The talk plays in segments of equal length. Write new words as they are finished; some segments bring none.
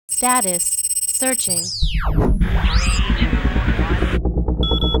Status. Searching.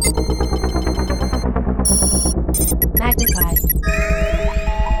 Magnify.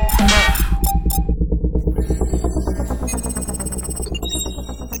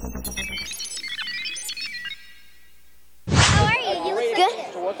 How are you? You look good.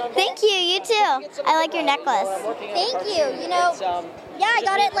 Thank you. You too. I like your necklace. Thank you. You know, yeah, I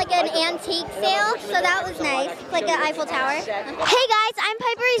got it like an antique sale, so that was nice. Like the Eiffel Tower. Hey guys, I'm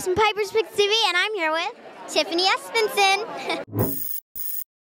Piper Reese from Piper's Picks TV, and I'm here with Tiffany Espenson.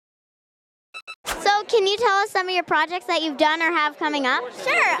 So can you tell us some of your projects that you've done or have coming up?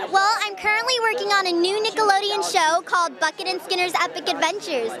 Sure. Well, I'm currently working on a new Nickelodeon show called Bucket and Skinner's Epic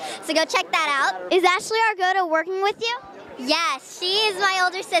Adventures. So go check that out. Is Ashley Argota working with you? Yes, she is my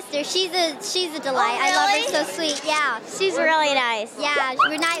older sister. She's a delight. Oh, really? I love her so sweet. Yeah, she's really nice. Yeah,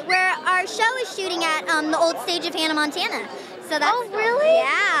 our show is shooting at the old stage of Hannah, Montana. So that's, oh, really?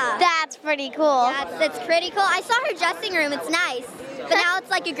 Yeah. That's pretty cool. Yeah, that's pretty cool. I saw her dressing room. It's nice. But now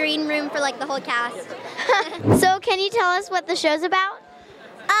it's like a green room for like the whole cast. So can you tell us what the show's about?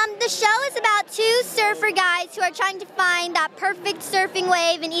 The show is about two surfer guys who are trying to find that perfect surfing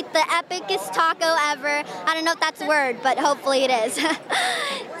wave and eat the epicest taco ever. I don't know if that's a word, but hopefully it is. So,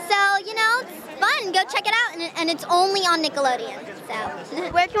 you know, it's fun. Go check it out, and it's only on Nickelodeon. So,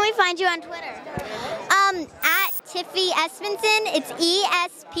 where can we find you on Twitter? At Tiffy Espenson. It's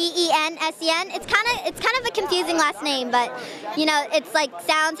ESPENSEN. It's kind of a confusing last name, but you know, it's like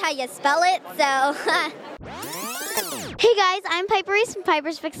sounds how you spell it. So. Hey guys, I'm Piper Reese from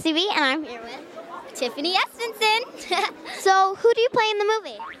Piper's Picks TV, and I'm here with Tiffany Espenson. So, who do you play in the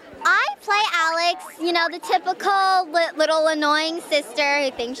movie? I play Alex, you know, the typical little annoying sister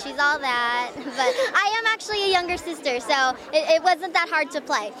who thinks she's all that. But I am actually a younger sister, so it wasn't that hard to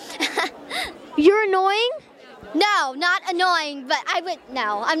play. You're annoying? No, not annoying, but I'm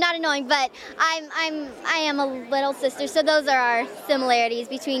not annoying, but I am a little sister, so those are our similarities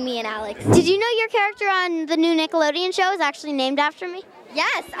between me and Alex. Did you know your character on the new Nickelodeon show is actually named after me?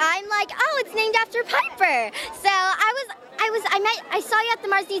 Yes, I'm like, oh, it's named after Piper. So I saw you at the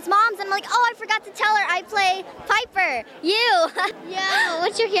Mars Needs Moms, and I'm like, oh, I forgot to tell her I play Piper. You. Yeah,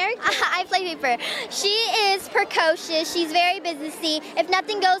 what's your character? I play Piper. She is precocious. She's very businessy. If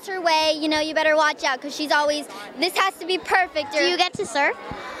nothing goes her way, you know, you better watch out, because she's always, this has to be perfect. Do you get to surf?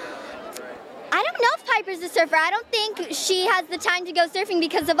 I don't know if Piper's a surfer. I don't think she has the time to go surfing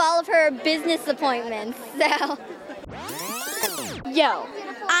because of all of her business appointments. So. Yo,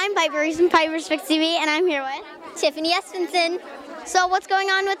 I'm Piper Reese from Piper's Picks TV, and I'm here with Tiffany Espenson. So what's going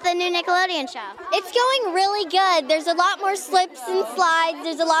on with the new Nickelodeon show? It's going really good. There's a lot more slips and slides.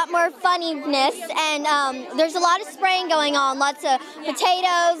 There's a lot more funniness, and there's a lot of spraying going on. Lots of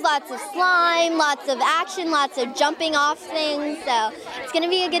potatoes, lots of slime, lots of action, lots of jumping off things. So it's going to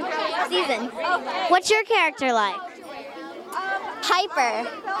be a good season. What's your character like? Piper.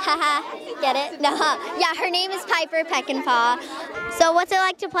 Haha. Get it? No. Yeah, her name is Piper Peckinpah. So what's it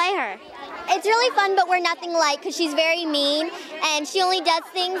like to play her? It's really fun, but we're nothing alike because she's very mean, and she only does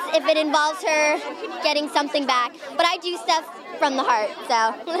things if it involves her getting something back. But I do stuff from the heart,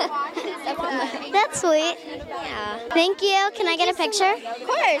 so. That's sweet. Yeah. Thank you. Can I get a picture? Of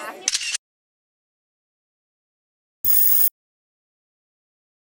course.